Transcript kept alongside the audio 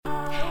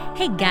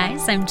Hey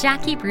guys, I'm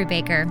Jackie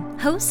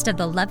Brubaker, host of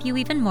the Love You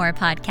Even More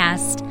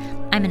podcast.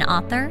 I'm an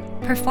author,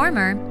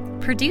 performer,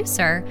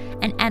 producer,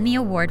 and Emmy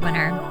Award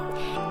winner.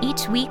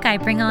 Each week, I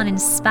bring on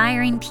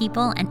inspiring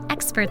people and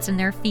experts in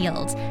their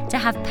field to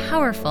have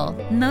powerful,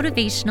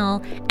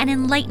 motivational, and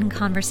enlightened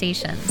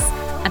conversations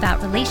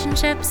about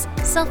relationships,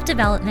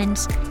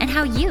 self-development, and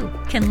how you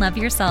can love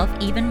yourself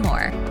even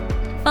more.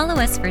 Follow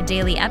us for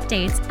daily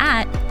updates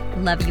at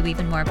Love You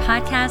Even More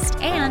podcast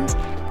and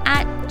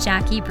at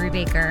Jackie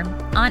Brubaker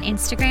on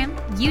Instagram,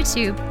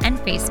 YouTube, and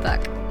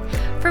Facebook.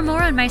 For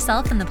more on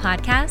myself and the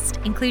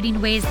podcast,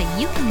 including ways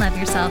that you can love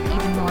yourself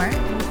even more,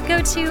 go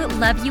to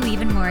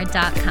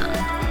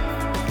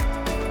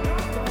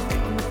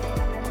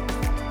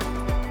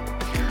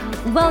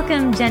loveyouevenmore.com.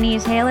 Welcome, Jenny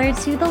Taylor,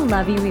 to the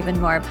Love You Even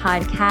More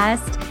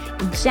podcast.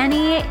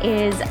 Jenny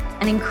is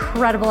an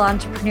incredible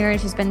entrepreneur.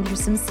 She's been through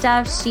some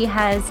stuff. She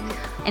has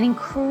an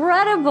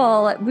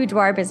incredible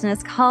boudoir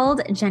business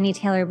called Jenny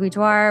Taylor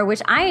Boudoir,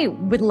 which I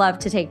would love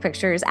to take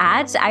pictures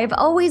at. I've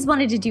always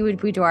wanted to do a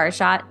boudoir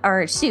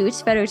photo shoot.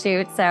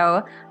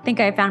 So I think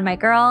I found my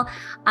girl.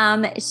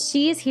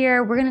 She's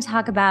here. We're going to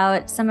talk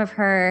about some of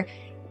her,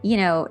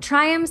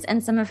 triumphs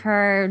and some of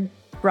her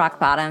rock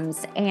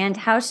bottoms and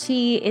how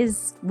she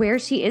is where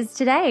she is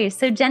today.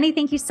 So Jenny,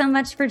 thank you so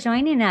much for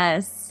joining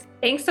us.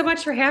 Thanks so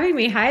much for having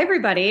me. Hi,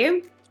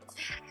 everybody.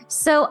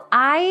 So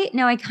I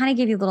know I kind of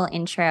gave you a little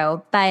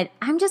intro, but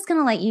I'm just going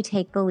to let you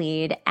take the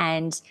lead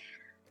and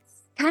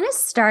kind of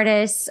start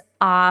us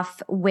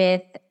off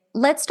with,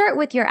 let's start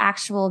with your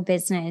actual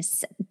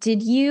business.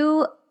 Did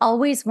you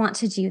always want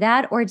to do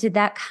that, or did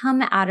that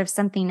come out of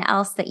something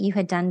else that you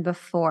had done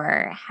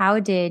before? How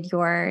did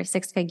your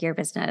six-figure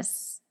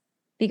business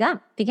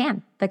begun? How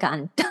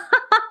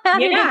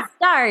did it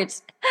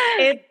start?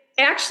 It's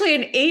actually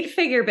an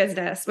 8-figure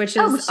business, which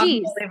is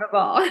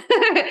unbelievable.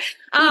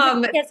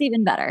 That's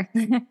even better.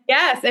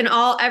 Yes. And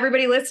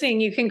everybody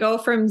listening, you can go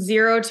from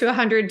 0 to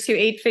 100 to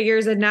 8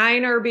 figures and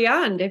 9 or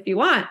beyond if you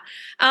want.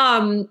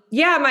 My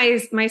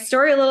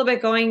story a little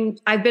bit going,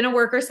 I've been a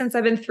worker since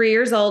I've been 3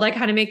 years old. I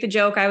kind of make the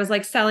joke. I was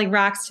like selling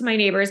rocks to my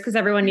neighbors because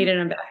everyone needed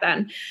them back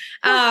then.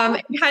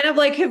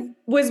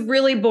 Was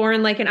really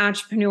born like an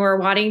entrepreneur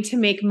wanting to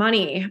make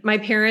money. My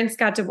parents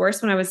got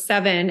divorced when I was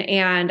 7,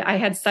 and I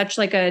had such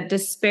like a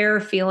despair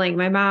feeling.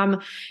 My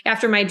mom,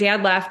 after my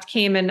dad left,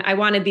 came and I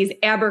wanted these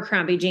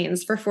Abercrombie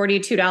jeans for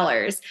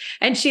 $42.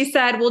 And she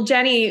said, well,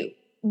 Jenny,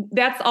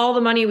 that's all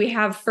the money we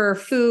have for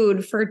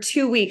food for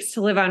 2 weeks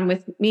to live on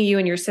with me, you,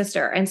 and your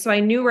sister. And so I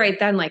knew right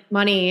then, like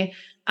money,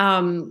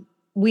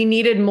 we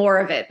needed more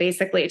of it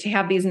basically to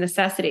have these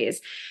necessities.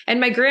 And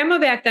my grandma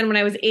back then, when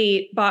I was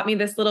 8, bought me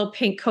this little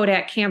pink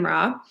Kodak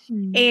camera.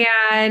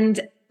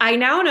 And I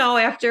now know,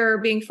 after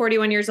being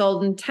 41 years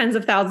old and tens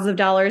of thousands of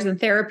dollars in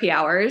therapy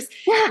hours,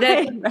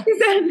 that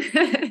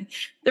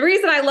the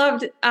reason I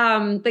loved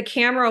the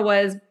camera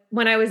was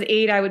when I was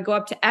 8, I would go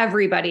up to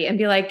everybody and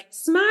be like,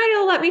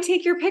 smile, let me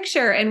take your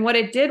picture. And what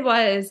it did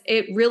was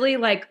it really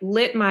like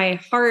lit my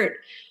heart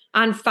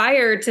on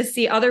fire to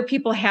see other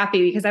people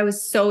happy, because I was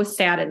so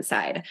sad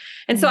inside.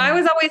 And so I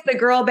was always the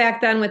girl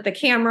back then with the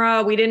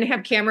camera. We didn't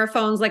have camera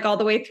phones like all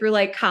the way through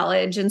like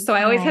college. And so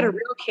I always had a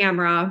real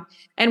camera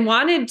and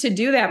wanted to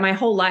do that my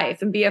whole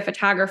life and be a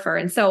photographer.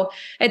 And so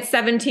at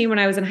 17, when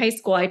I was in high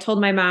school, I told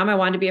my mom I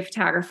wanted to be a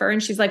photographer.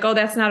 And she's like, oh,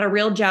 that's not a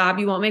real job.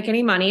 You won't make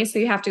any money. So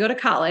you have to go to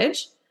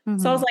college.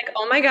 So I was like,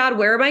 oh my God,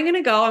 where am I going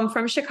to go? I'm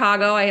from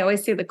Chicago. I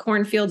always say the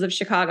cornfields of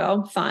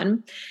Chicago.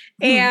 Fun.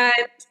 And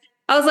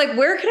I was like,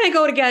 where can I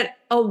go to get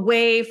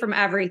away from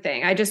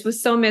everything? I just was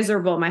so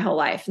miserable my whole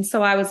life. And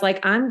so I was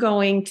like, I'm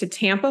going to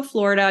Tampa,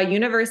 Florida,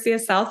 University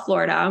of South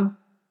Florida,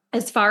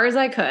 as far as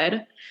I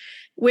could,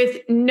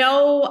 with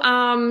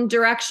no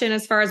direction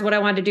as far as what I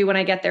wanted to do when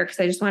I get there, because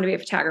I just wanted to be a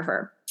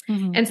photographer.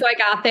 And so I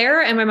got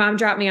there and my mom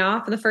dropped me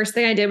off. And the first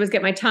thing I did was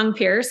get my tongue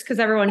pierced, because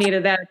everyone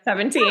needed that at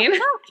 17.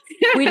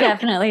 We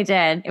definitely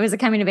did. It was a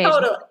coming of age.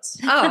 Totally.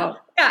 Oh,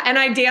 yeah. And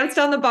I danced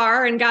on the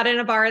bar and got in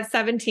a bar at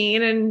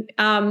 17. And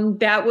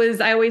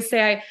I always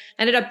say I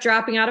ended up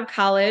dropping out of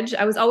college.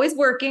 I was always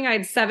working. I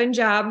had 7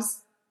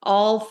 jobs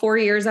all 4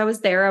 years I was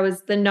there. I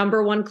was the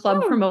 #1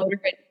 club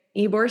promoter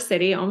in Ybor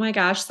City. Oh my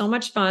gosh, so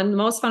much fun. The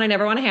most fun I'd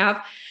ever want to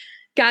have.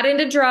 Got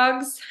into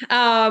drugs,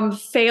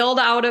 failed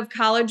out of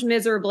college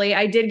miserably.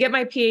 I did get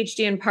my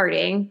PhD in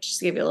partying, just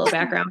to give you a little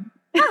background.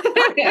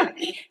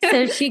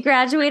 So she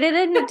graduated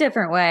in a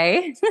different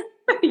way.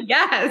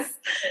 Yes.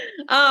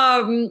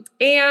 And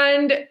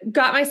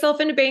got myself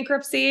into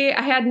bankruptcy.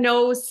 I had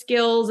no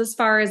skills as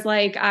far as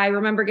like, I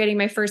remember getting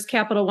my first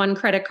Capital One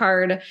credit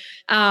card.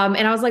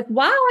 And I was like,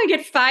 wow, I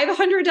get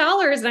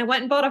 $500. And I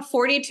went and bought a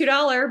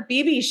 $42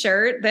 BB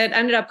shirt that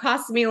ended up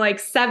costing me like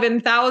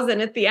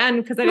 $7,000 at the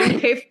end, because I didn't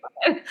pay for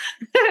it.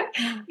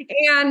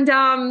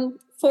 And,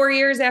 4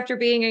 years after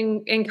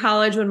being in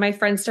college, when my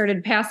friends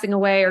started passing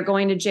away or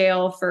going to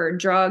jail for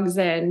drugs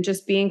and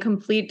just being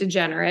complete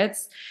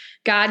degenerates,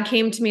 God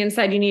came to me and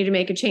said, you need to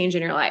make a change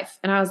in your life.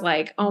 And I was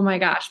like, oh my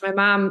gosh, my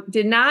mom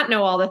did not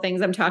know all the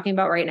things I'm talking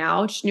about right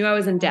now. She knew I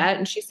was in debt.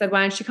 And she said,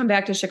 why don't you come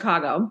back to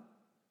Chicago?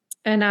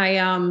 And I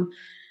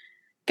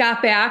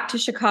got back to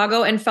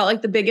Chicago and felt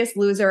like the biggest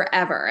loser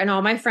ever. And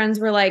all my friends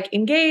were like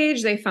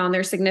engaged. They found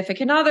their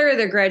significant other.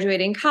 They're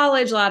graduating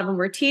college. A lot of them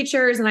were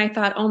teachers. And I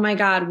thought, oh my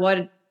God, what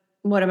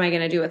am I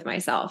going to do with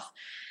myself?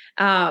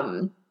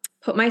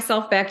 Put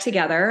myself back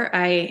together.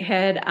 I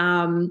had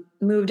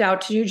moved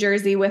out to New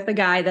Jersey with a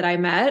guy that I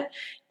met.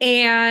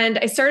 And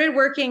I started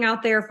working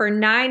out there for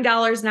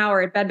 $9 an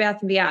hour at Bed Bath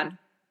 & Beyond.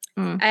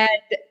 And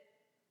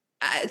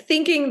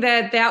thinking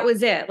that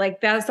was it. Like,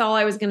 that's all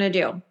I was going to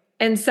do.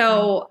 And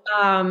so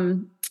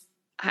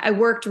I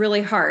worked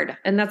really hard.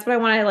 And that's what I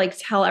want to like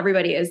tell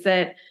everybody is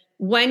that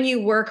when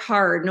you work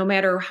hard, no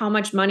matter how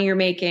much money you're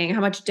making,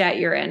 how much debt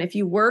you're in, if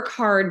you work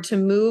hard to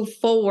move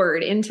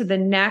forward into the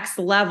next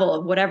level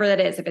of whatever that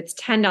is, if it's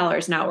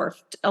 $10 an hour,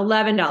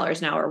 $11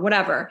 an hour,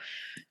 whatever,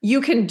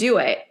 you can do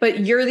it,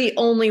 but you're the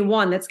only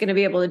one that's going to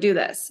be able to do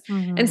this.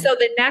 And so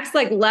the next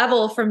like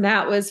level from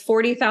that was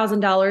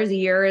 $40,000 a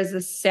year as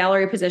the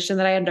salary position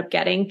that I ended up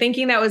getting,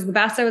 thinking that was the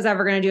best I was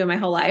ever going to do in my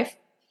whole life.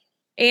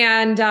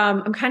 And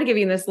I'm kind of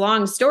giving this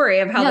long story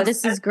of how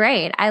this is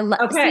great.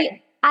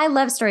 I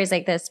love stories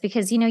like this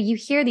because, you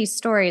hear these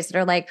stories that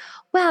are like,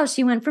 wow,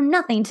 she went from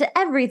nothing to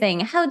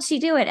everything. How'd she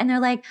do it? And they're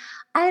like,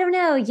 I don't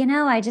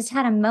know. I just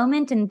had a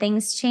moment and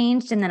things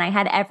changed and then I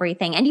had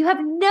everything. And you have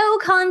no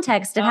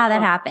context of how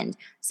that happened.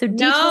 So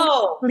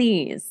details,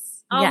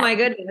 please. Oh my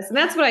goodness. And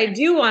that's what I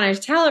do want to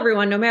tell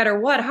everyone, no matter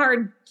what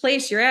hard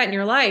place you're at in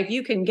your life,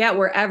 you can get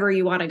wherever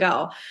you want to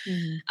go.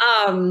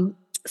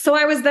 So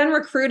I was then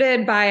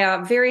recruited by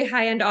a very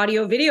high-end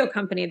audio video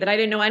company that I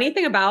didn't know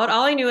anything about.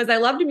 All I knew is I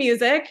loved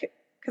music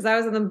because I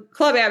was in the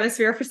club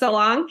atmosphere for so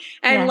long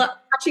and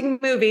watching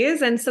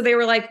movies. And so they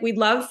were like, we'd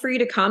love for you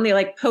to come. They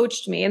like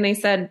poached me and they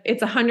said,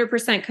 it's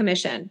 100%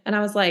 commission. And I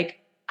was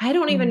like, I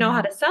don't even know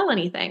how to sell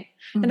anything.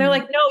 And they're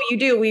like, no, you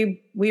do.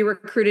 We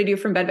recruited you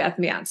from Bed Bath &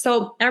 Beyond.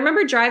 So I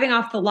remember driving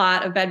off the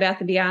lot of Bed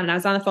Bath & Beyond and I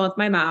was on the phone with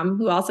my mom,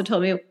 who also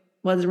told me it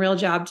wasn't a real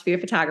job to be a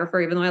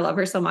photographer, even though I love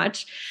her so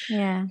much.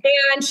 Yeah.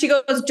 And she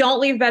goes, don't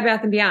leave Bed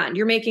Bath & Beyond.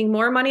 You're making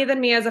more money than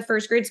me as a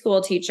first grade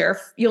school teacher.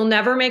 You'll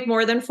never make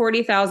more than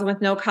 40,000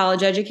 with no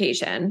college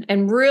education.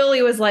 And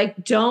really was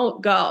like,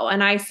 don't go.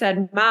 And I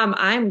said, Mom,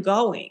 I'm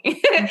going.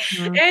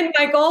 And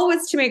my goal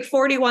was to make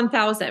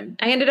 41,000.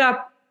 I ended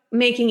up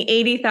making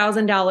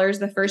 $80,000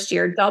 the first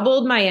year,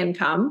 doubled my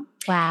income.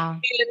 Wow.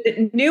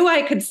 And knew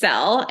I could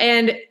sell.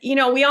 And,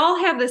 we all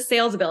have this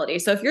sales ability.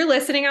 So if you're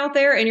listening out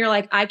there and you're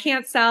like, I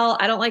can't sell,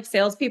 I don't like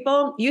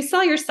salespeople, you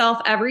sell yourself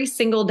every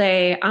single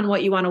day on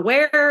what you want to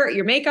wear,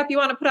 your makeup you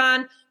want to put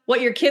on,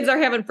 what your kids are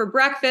having for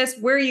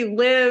breakfast, where you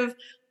live,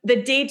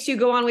 the dates you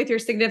go on with your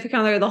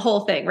significant other, the whole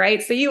thing,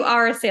 right? So you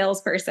are a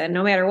salesperson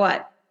no matter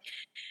what.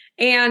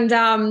 And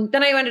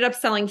then I ended up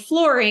selling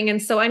flooring.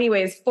 And so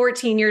anyways,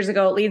 14 years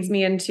ago, it leads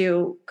me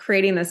into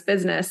creating this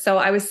business. So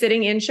I was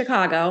sitting in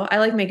Chicago. I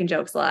like making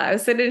jokes a lot. I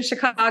was sitting in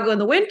Chicago in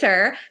the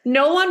winter.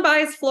 No one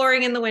buys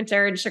flooring in the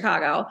winter in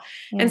Chicago.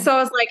 And so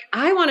I was like,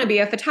 I want to be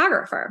a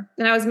photographer.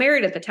 And I was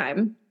married at the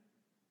time.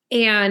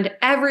 And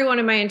everyone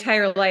in my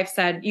entire life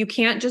said, you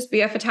can't just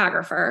be a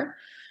photographer.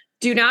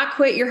 Do not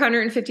quit your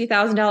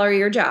 $150,000 a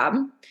year job.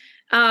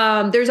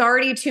 There's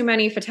already too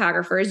many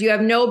photographers. You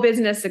have no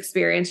business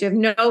experience. You have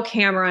no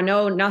camera,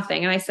 no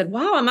nothing. And I said,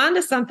 wow, I'm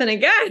onto something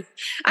again.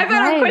 I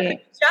better quit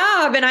the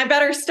job and I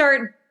better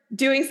start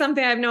doing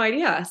something I have no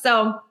idea.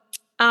 So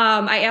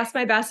I asked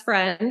my best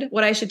friend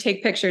what I should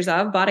take pictures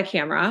of, bought a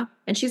camera.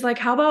 And she's like,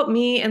 how about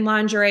me in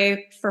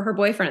lingerie for her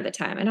boyfriend at the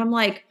time? And I'm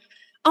like,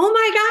 oh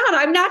my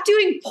God, I'm not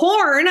doing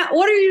porn.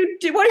 What are you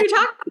talking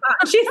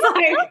about?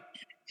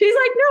 She's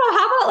like, no,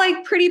 how about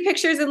like pretty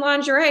pictures in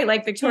lingerie,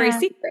 like Victoria's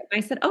Secret?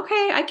 And I said,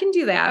 okay, I can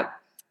do that.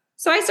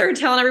 So I started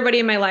telling everybody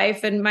in my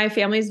life, and my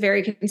family's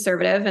very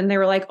conservative. And they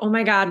were like, oh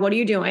my God, what are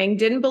you doing?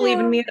 Didn't believe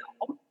in me at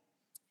all.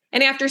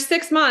 And after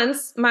 6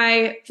 months,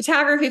 my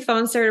photography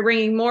phone started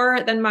ringing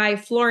more than my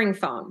flooring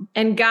phone.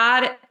 And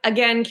God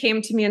again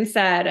came to me and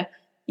said,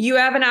 you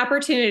have an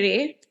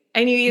opportunity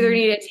and you either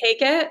need to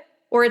take it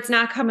or it's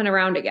not coming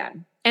around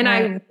again. And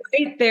I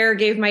right there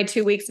gave my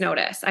 2 weeks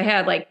notice. I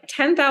had like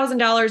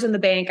 $10,000 in the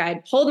bank. I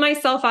had pulled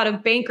myself out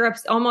of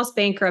almost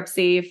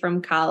bankruptcy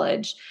from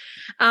college.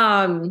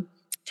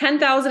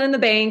 10,000 in the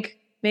bank,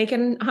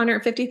 making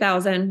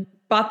 150,000,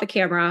 bought the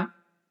camera,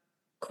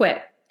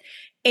 quit.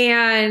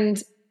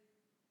 And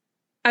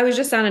I was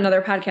just on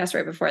another podcast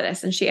right before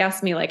this, and she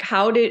asked me like,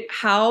 how did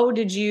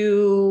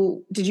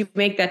you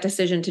make that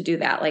decision to do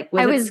that? Like,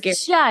 I was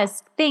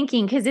just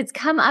thinking, because it's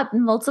come up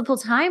multiple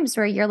times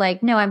where you're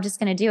like, no, I'm just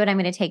going to do it. I'm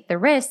going to take the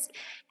risk.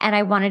 And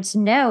I wanted to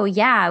know,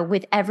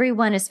 with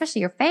everyone,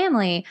 especially your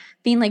family,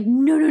 being like,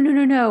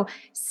 no,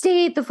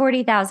 stay at the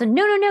 40,000.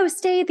 No,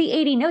 stay at the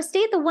 80. No,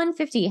 stay at the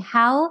 150.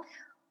 How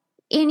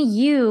in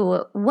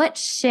you, what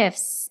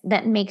shifts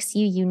that makes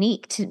you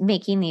unique to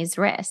making these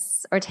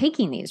risks or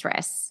taking these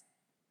risks?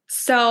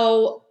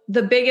 So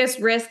the biggest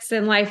risks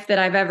in life that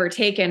I've ever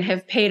taken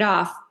have paid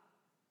off.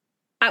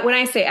 When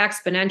I say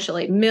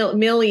exponentially,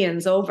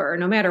 millions over,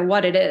 no matter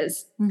what it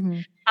is.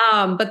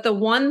 But the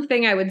one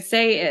thing I would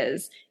say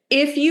is,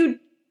 if you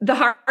the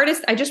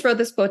hardest, I just wrote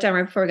this quote down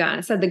right before we got on.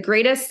 It said, the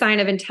greatest sign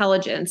of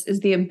intelligence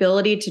is the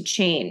ability to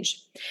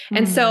change.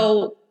 And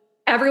so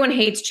everyone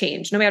hates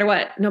change, no matter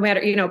what, no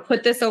matter,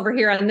 put this over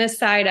here on this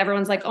side.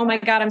 Everyone's like, oh my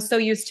God, I'm so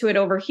used to it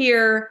over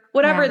here,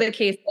 whatever the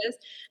case is.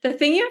 The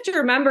thing you have to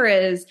remember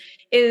is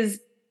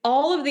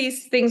all of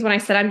these things. When I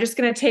said, I'm just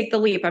going to take the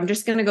leap, I'm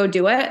just going to go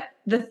do it.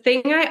 The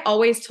thing I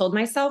always told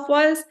myself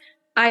was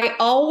I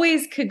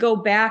always could go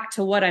back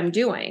to what I'm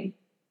doing.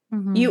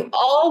 You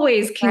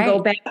always can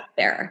go back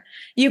there.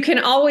 You can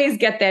always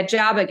get that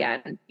job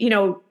again,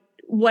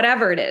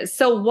 whatever it is.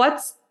 So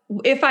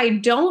if I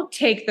don't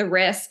take the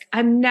risk,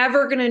 I'm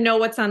never going to know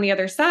what's on the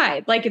other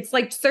side. Like, it's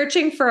like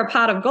searching for a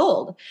pot of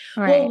gold.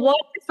 Right. Well,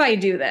 what if I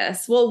do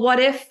this? Well, what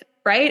if,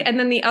 right? And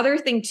then the other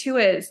thing too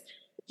is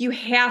you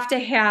have to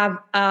have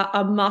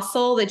a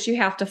muscle that you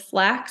have to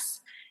flex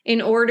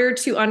in order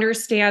to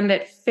understand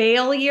that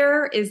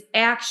failure is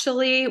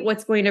actually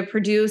what's going to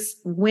produce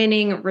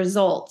winning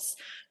results.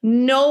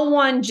 No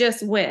one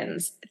just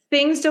wins.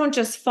 Things don't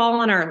just fall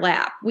on our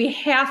lap. We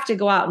have to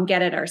go out and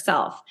get it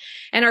ourselves.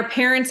 And our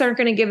parents aren't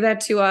going to give that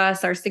to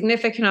us, our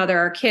significant other,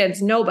 our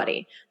kids,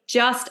 nobody,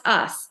 just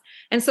us.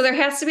 And so there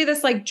has to be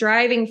this like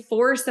driving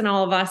force in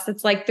all of us.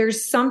 It's like,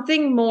 there's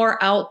something more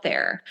out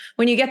there.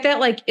 When you get that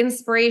like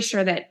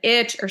inspiration or that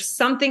itch or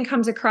something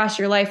comes across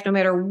your life, no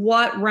matter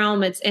what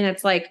realm it's in,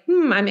 it's like,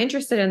 I'm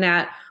interested in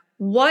that.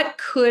 What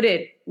could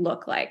it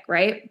look like?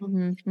 Right.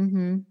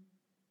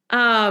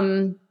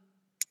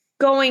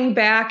 Going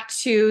back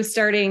to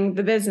starting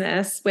the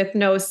business with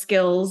no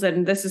skills,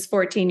 and this is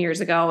 14 years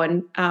ago.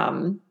 And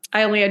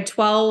I only had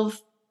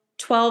 12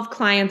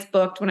 clients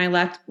booked when I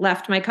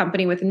left my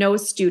company with no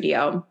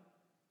studio,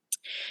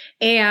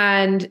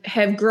 and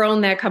have grown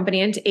that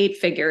company into 8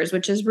 figures,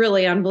 which is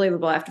really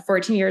unbelievable. After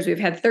 14 years, we've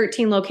had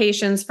 13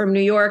 locations from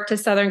New York to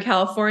Southern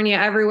California,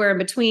 everywhere in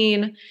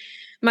between.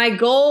 My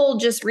goal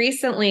just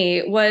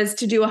recently was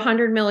to do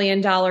 $100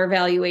 million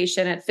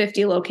valuation at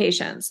 50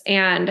 locations.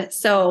 And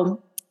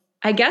so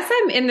I guess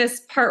I'm in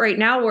this part right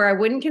now where I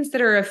wouldn't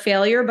consider it a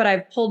failure, but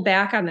I've pulled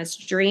back on this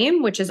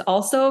dream, which is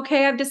also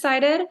okay, I've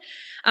decided.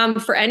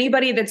 For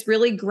anybody that's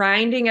really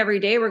grinding every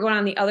day, we're going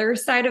on the other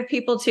side of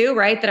people too,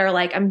 right? That are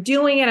like, I'm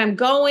doing it, I'm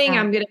going,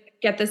 I'm going to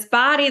get this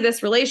body,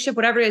 this relationship,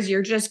 whatever it is,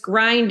 you're just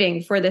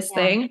grinding for this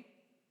thing.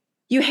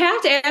 You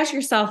have to ask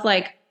yourself,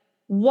 like,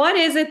 what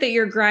is it that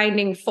you're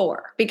grinding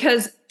for?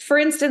 Because for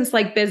instance,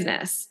 like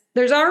business,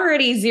 there's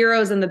already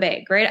zeros in the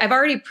bank, right? I've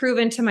already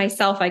proven to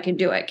myself I can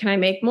do it. Can I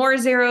make more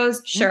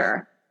zeros?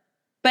 Sure.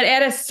 But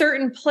at a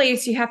certain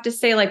place, you have to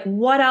say, like,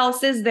 what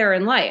else is there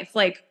in life?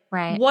 Like,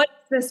 what's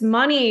this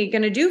money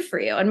going to do for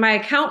you? And my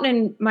accountant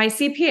and my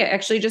CPA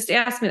actually just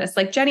asked me this,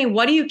 like, Jenny,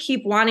 what do you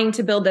keep wanting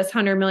to build this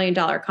 $100 million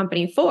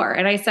company for?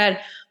 And I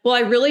said, well, I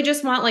really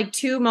just want like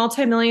 2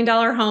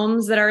 multi-million-dollar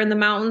homes that are in the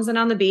mountains and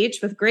on the beach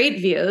with great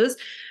views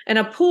and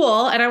a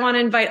pool. And I want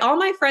to invite all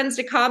my friends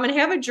to come and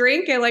have a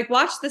drink and like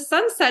watch the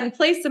sunset and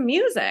play some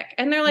music.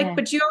 And they're like,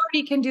 but you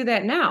already can do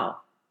that now.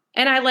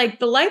 And I like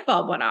the light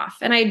bulb went off,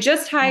 and I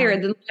just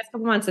hired the last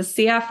couple months, a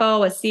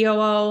CFO, a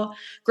COO,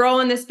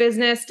 growing this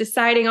business,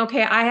 deciding,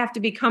 okay, I have to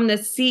become the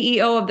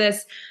CEO of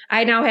this.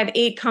 I now have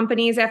 8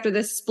 companies after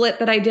this split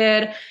that I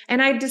did.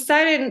 And I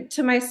decided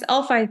to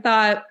myself, I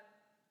thought,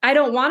 I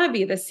don't want to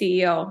be the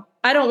CEO.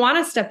 I don't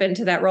want to step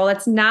into that role.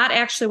 That's not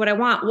actually what I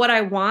want. What I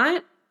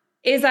want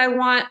is I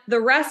want the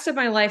rest of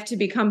my life to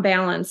become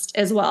balanced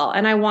as well.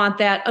 And I want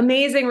that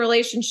amazing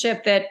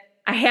relationship that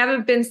I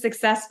haven't been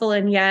successful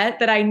in yet,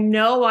 that I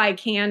know I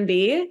can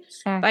be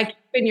by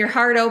keeping your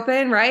heart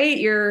open, right?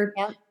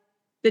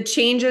 The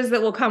changes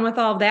that will come with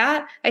all of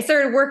that. I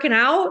started working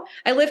out.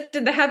 I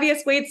lifted the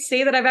heaviest weights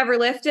today that I've ever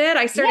lifted.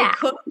 I started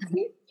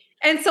cooking.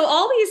 And so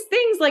all these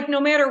things, like,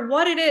 no matter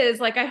what it is,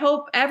 like, I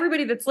hope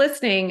everybody that's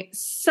listening,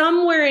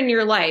 somewhere in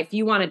your life,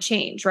 you want to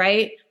change,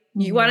 right?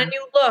 You want a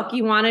new look,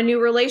 you want a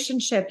new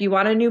relationship, you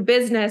want a new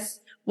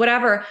business,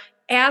 whatever.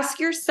 Ask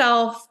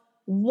yourself,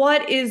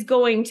 what is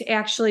going to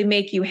actually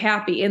make you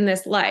happy in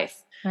this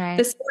life? Right.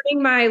 This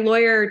morning, my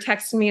lawyer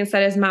texted me and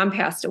said his mom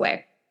passed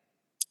away.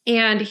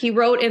 And he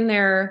wrote in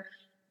there,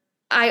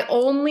 I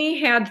only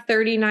had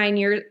 39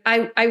 years.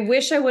 I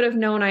wish I would have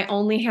known I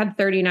only had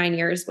 39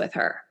 years with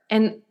her.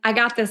 And I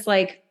got this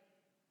like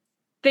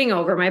thing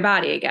over my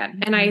body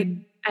again. And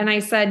I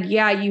said,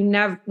 yeah,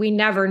 we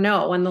never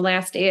know when the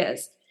last day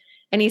is.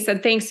 And he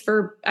said, thanks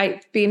for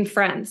being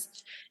friends.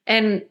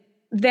 And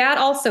that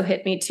also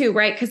hit me too,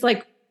 right? Because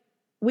like,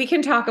 we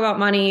can talk about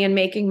money and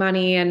making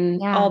money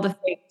and all the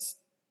things,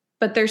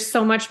 but there's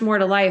so much more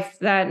to life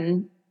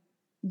than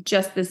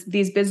just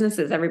these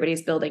businesses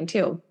everybody's building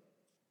too.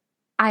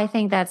 I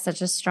think that's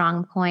such a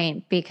strong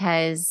point,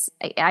 because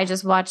I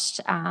just watched,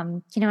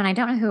 and I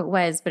don't know who it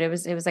was, but it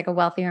was like a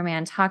wealthier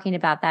man talking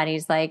about that.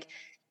 He's like,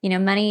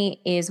 money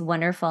is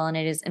wonderful, and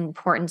it is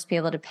important to be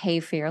able to pay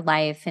for your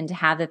life and to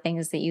have the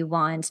things that you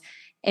want,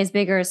 as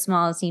big or as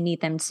small as you need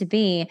them to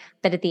be.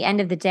 But at the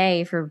end of the day,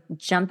 if you're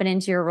jumping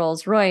into your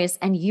Rolls Royce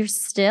and you're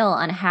still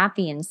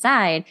unhappy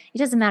inside, it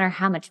doesn't matter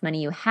how much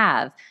money you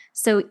have.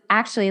 So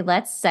actually,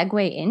 let's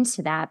segue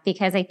into that,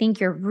 because I think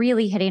you're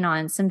really hitting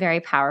on some very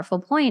powerful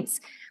points.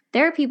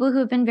 There are people who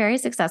have been very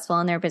successful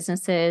in their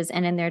businesses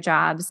and in their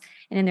jobs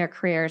and in their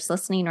careers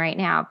listening right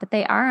now, but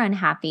they are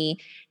unhappy.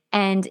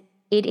 And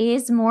it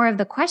is more of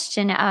the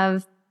question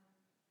of,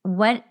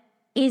 what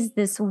is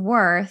this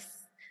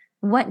worth?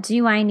 What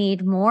do I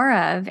need more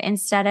of,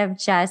 instead of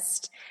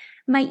just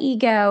my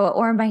ego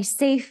or my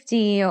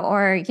safety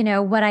or,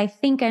 what I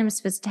think I'm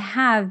supposed to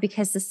have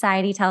because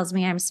society tells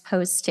me I'm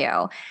supposed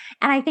to.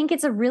 And I think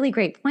it's a really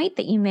great point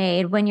that you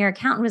made when your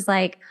accountant was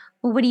like,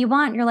 well, what do you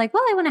want? And you're like,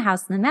 well, I want a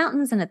house in the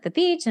mountains and at the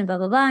beach and blah,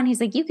 blah, blah. And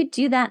he's like, you could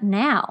do that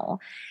now.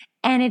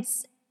 And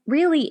it's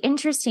really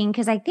interesting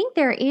because I think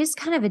there is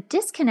kind of a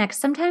disconnect.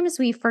 Sometimes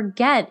we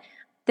forget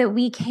that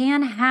we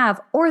can have,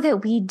 or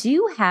that we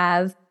do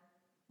have,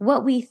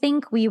 what we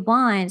think we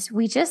want.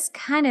 We just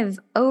kind of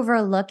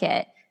overlook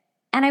it.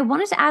 And I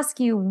wanted to ask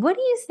you, what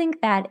do you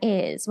think that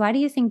is? Why do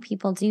you think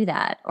people do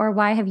that? Or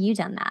why have you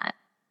done that?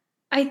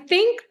 I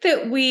think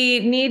that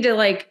we need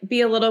to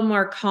be a little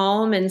more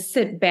calm and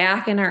sit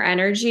back in our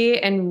energy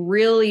and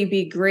really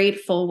be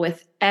grateful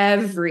with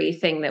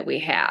everything that we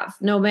have.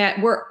 No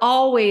matter, we're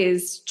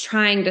always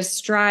trying to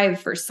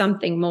strive for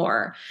something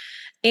more.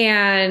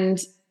 And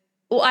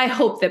well, I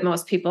hope that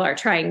most people are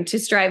trying to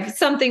strive for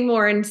something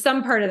more in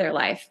some part of their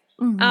life.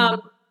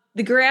 Mm-hmm.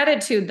 The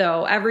gratitude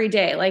though, every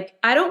day,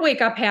 I don't wake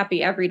up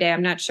happy every day.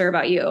 I'm not sure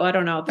about you. I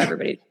don't know if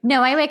everybody.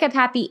 No, I wake up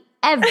happy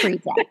every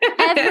day,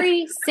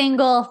 every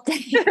single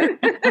day.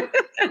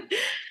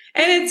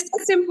 And it's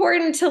just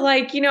important to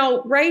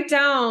write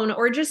down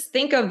or just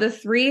think of the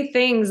 3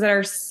 things that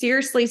are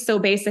seriously so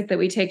basic that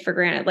we take for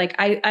granted.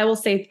 I will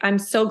say, I'm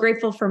so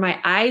grateful for my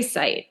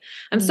eyesight.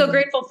 I'm so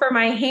grateful for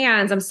my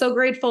hands. I'm so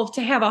grateful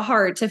to have a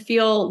heart, to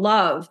feel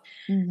love.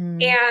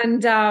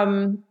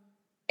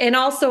 And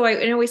also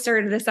I know we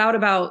started this out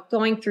about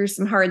going through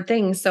some hard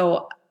things.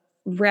 So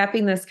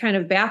wrapping this kind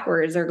of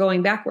backwards or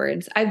going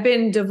backwards, I've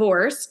been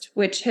divorced,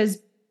 which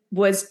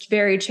was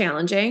very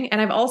challenging. And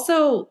I've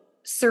also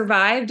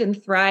survived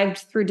and thrived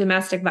through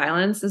domestic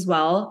violence as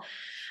well.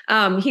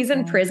 He's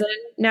in prison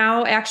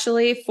now,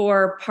 actually,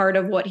 for part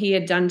of what he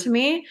had done to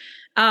me,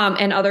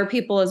 and other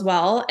people as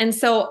well. And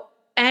so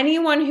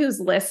anyone who's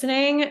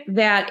listening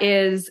that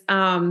is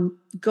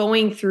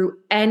going through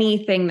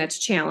anything that's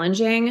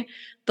challenging,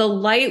 the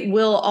light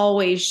will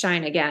always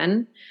shine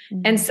again.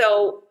 And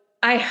so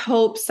I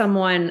hope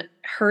someone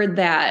heard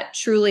that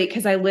truly,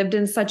 because I lived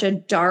in such a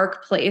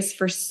dark place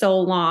for so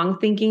long,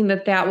 thinking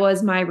that that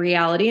was my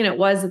reality. And it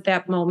was at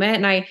that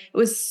moment. And it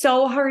was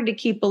so hard to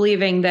keep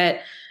believing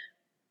that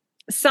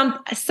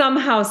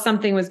somehow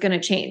something was going to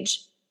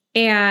change.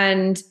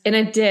 And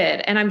it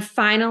did. And I'm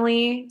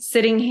finally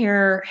sitting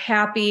here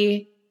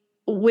happy,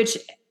 which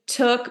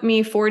took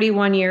me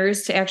 41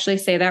 years to actually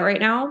say that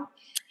right now.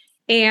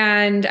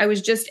 And I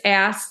was just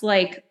asked,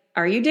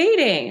 are you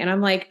dating? And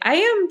I'm like, I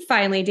am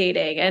finally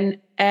dating.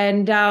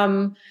 And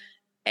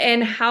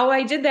how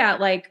I did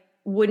that,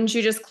 wouldn't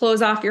you just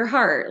close off your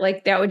heart?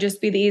 That would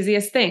just be the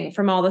easiest thing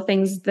from all the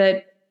things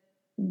that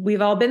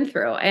we've all been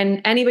through.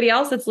 And anybody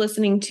else that's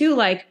listening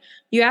too,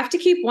 you have to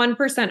keep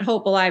 1%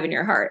 hope alive in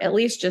your heart, at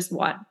least just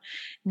one.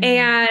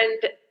 And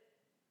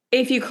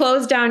if you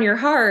close down your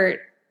heart,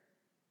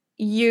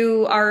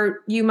 you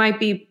might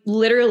be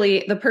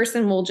literally, the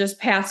person will just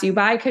pass you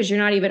by because you're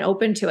not even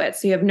open to it.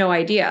 So you have no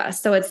idea.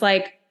 So it's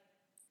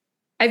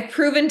I've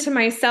proven to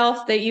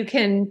myself that you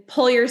can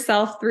pull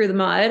yourself through the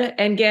mud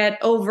and get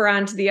over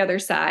onto the other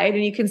side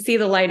and you can see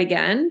the light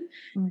again.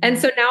 And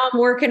so now I'm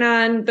working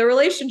on the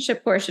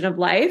relationship portion of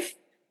life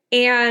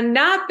and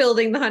not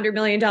building the $100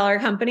 million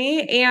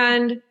company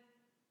and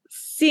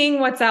seeing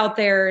what's out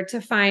there to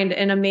find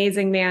an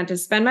amazing man to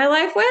spend my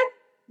life with.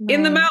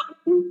 In the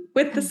mountain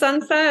with the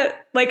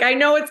sunset. I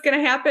know it's going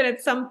to happen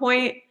at some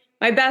point.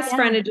 My best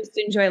friend to just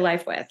enjoy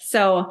life with.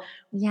 So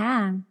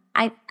yeah,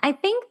 I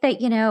think that,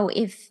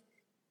 if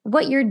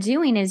what you're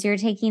doing is you're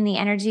taking the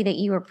energy that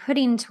you were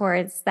putting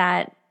towards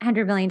that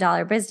 $100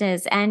 million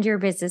business and your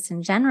business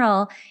in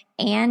general,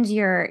 and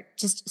you're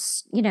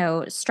just,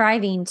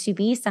 striving to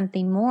be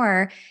something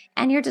more,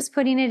 and you're just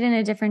putting it in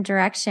a different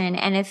direction.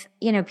 And if,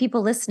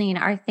 people listening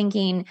are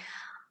thinking,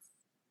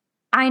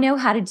 I know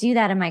how to do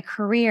that in my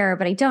career,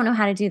 but I don't know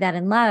how to do that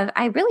in love.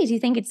 I really do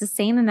think it's the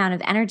same amount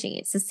of energy.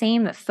 It's the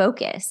same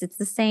focus. It's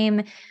the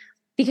same,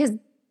 because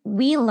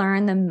we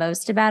learn the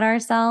most about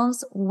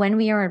ourselves when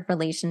we are in a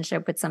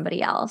relationship with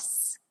somebody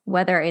else,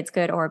 whether it's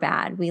good or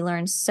bad. We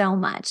learn so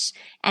much.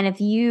 And if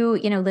you,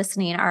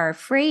 listening are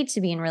afraid to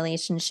be in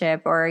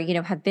relationship or,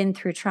 have been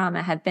through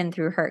trauma, have been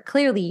through hurt,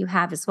 clearly you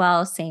have as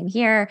well. Same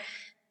here.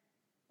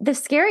 The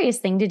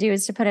scariest thing to do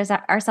is to put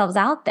ourselves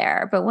out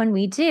there. But when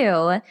we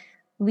do,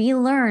 we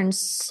learn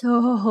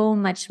so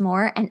much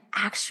more. And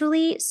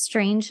actually,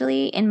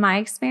 strangely, in my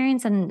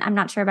experience, and I'm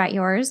not sure about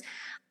yours,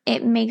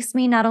 it makes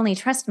me not only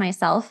trust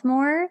myself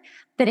more,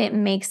 but it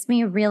makes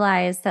me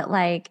realize that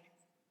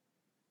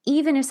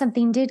even if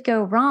something did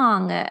go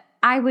wrong,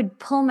 I would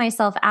pull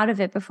myself out of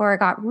it before it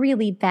got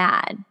really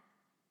bad.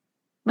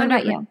 What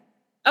about you?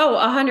 Oh,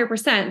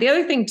 100%. The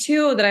other thing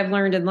too that I've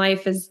learned in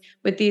life is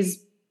with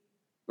these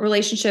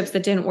relationships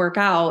that didn't work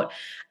out,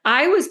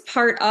 I was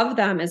part of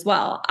them as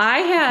well. I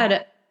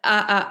had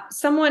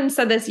someone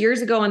said this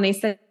years ago, and they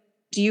said,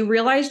 do you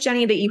realize,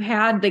 Jenny, that you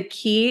had the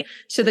key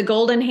to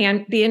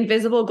the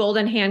invisible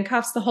golden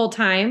handcuffs the whole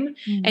time,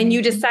 and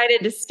you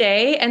decided to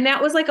stay? And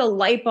that was like a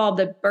light bulb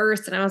that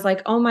burst. And I was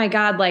like, oh my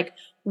God, like,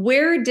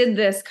 where did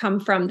this come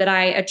from that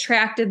I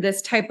attracted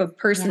this type of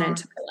person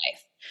into my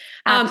life?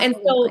 And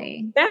so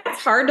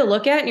that's hard to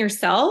look at in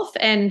yourself.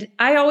 And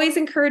I always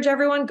encourage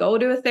everyone, go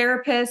to a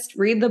therapist,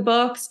 read the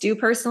books, do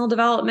personal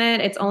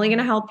development. It's only going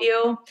to help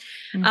you.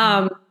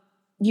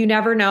 You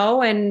never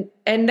know. And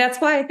that's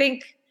why I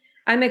think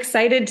I'm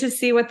excited to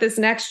see what this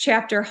next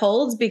chapter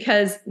holds,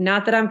 because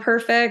not that I'm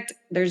perfect,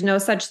 there's no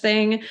such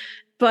thing,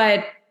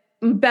 but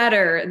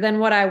better than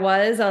what I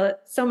was.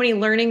 So many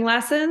learning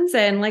lessons.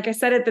 And like I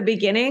said at the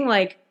beginning,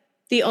 like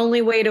the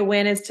only way to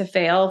win is to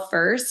fail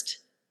first.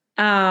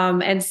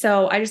 And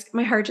so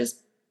my heart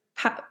just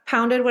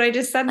pounded when I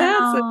just said that.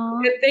 So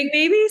it's a good thing,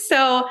 maybe.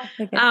 So,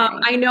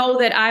 I know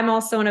that I'm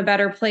also in a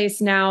better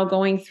place now,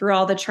 going through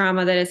all the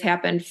trauma that has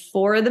happened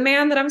for the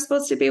man that I'm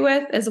supposed to be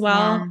with as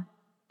well.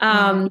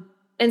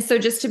 And so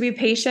just to be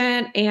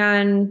patient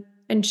and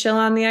chill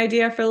on the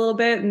idea for a little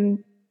bit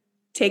and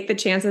take the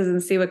chances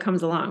and see what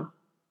comes along.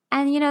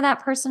 And,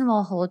 that person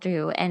will hold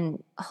you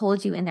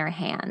in their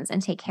hands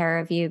and take care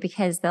of you,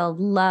 because they'll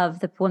love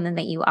the woman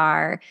that you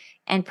are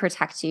and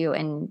protect you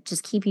and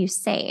just keep you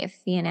safe.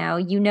 You're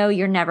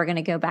never going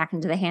to go back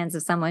into the hands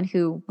of someone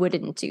who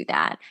wouldn't do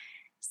that.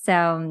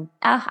 So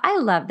I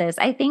love this.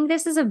 I think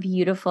this is a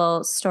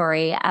beautiful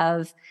story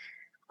of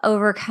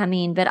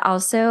overcoming, but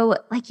also,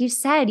 like you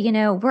said,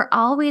 we're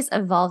always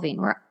evolving.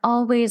 We're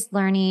always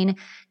learning,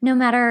 no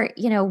matter,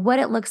 what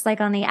it looks like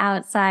on the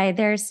outside.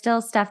 There's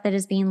still stuff that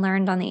is being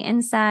learned on the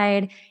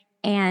inside.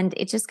 And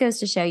it just goes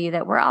to show you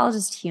that we're all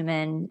just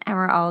human, and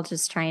we're all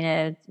just trying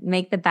to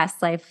make the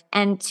best life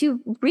and to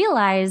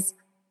realize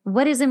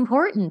what is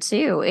important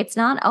too. It's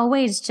not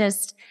always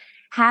just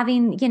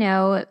having,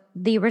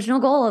 the original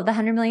goal of the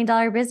 $100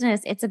 million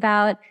business. It's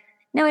about,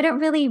 no, I don't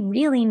really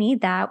need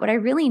that. What I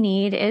really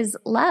need is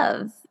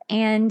love.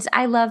 And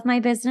I love my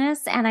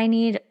business, and I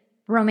need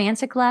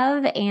romantic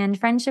love and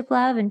friendship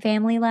love and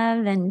family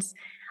love and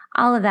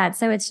all of that.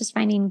 So it's just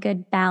finding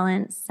good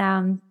balance.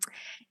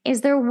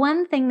 Is there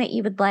one thing that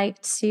you would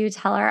like to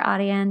tell our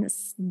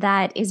audience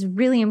that is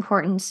really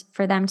important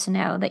for them to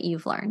know that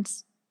you've learned?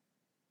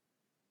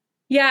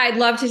 Yeah, I'd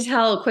love to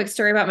tell a quick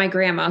story about my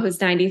grandma,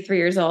 who's 93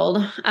 years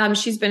old.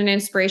 She's been an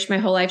inspiration my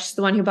whole life. She's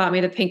the one who bought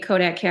me the pink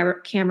Kodak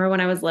camera when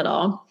I was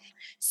little.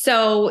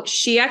 So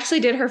she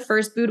actually did her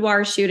first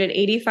boudoir shoot at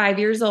 85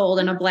 years old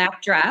in a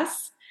black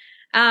dress.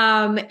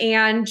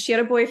 And she had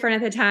a boyfriend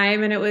at the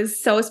time, and it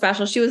was so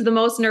special. She was the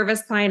most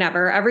nervous client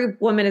ever. Every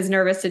woman is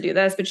nervous to do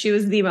this, but she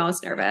was the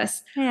most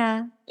nervous.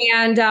 Yeah.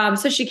 And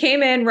so she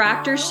came in,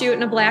 rocked her shoot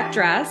in a black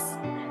dress.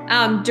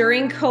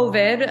 During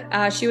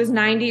COVID, she was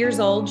 90 years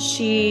old.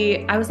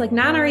 I was like,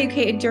 Nana, are you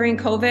okay during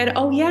COVID?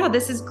 Oh yeah,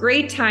 this is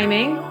great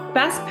timing.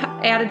 Best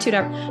attitude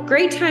ever.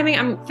 Great timing.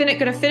 I'm going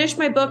to finish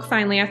my book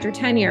finally after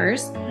 10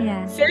 years.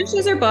 Yeah.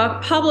 Finishes her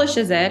book,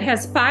 publishes it,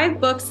 has 5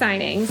 book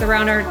signings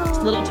around our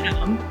little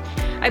town.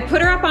 I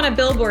put her up on a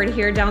billboard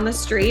here down the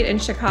street in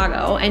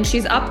Chicago, and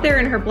she's up there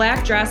in her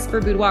black dress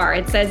for boudoir.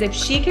 It says, if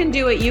she can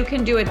do it, you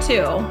can do it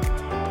too.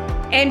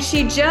 And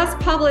she just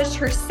published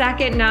her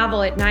second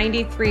novel at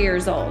 93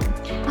 years old.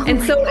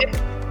 So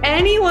if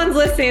anyone's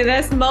listening to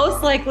this,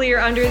 most likely you're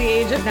under the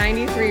age of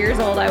 93 years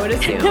old, I would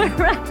assume.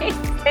 Right.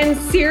 And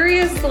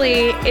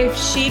seriously, if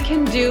she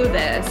can do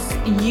this,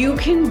 you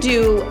can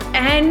do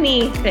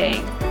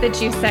anything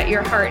that you set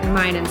your heart and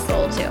mind and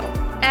soul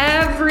to.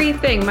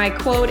 Everything, my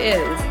quote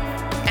is,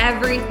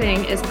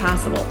 everything is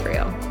possible for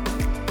you.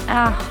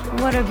 Oh,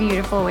 what a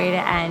beautiful way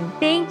to end.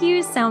 Thank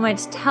you so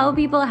much. Tell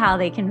people how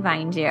they can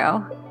find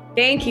you.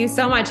 Thank you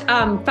so much.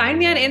 Find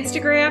me on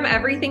Instagram,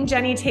 everything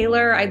Jenny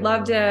Taylor. I'd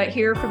love to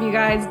hear from you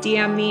guys.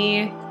 DM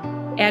me.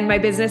 And my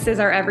businesses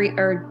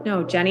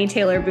are Jenny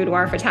Taylor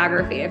Boudoir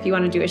Photography if you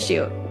want to do a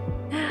shoot.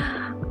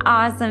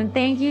 Awesome.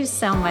 Thank you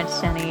so much,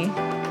 Jenny.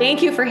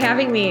 Thank you for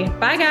having me.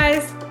 Bye,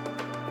 guys.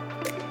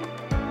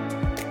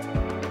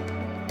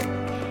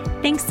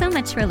 Thanks so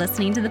much for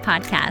listening to the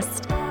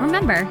podcast.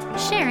 Remember,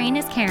 sharing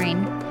is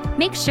caring.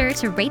 Make sure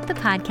to rate the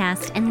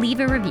podcast and leave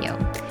a review.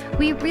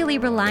 We really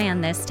rely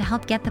on this to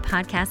help get the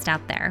podcast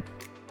out there.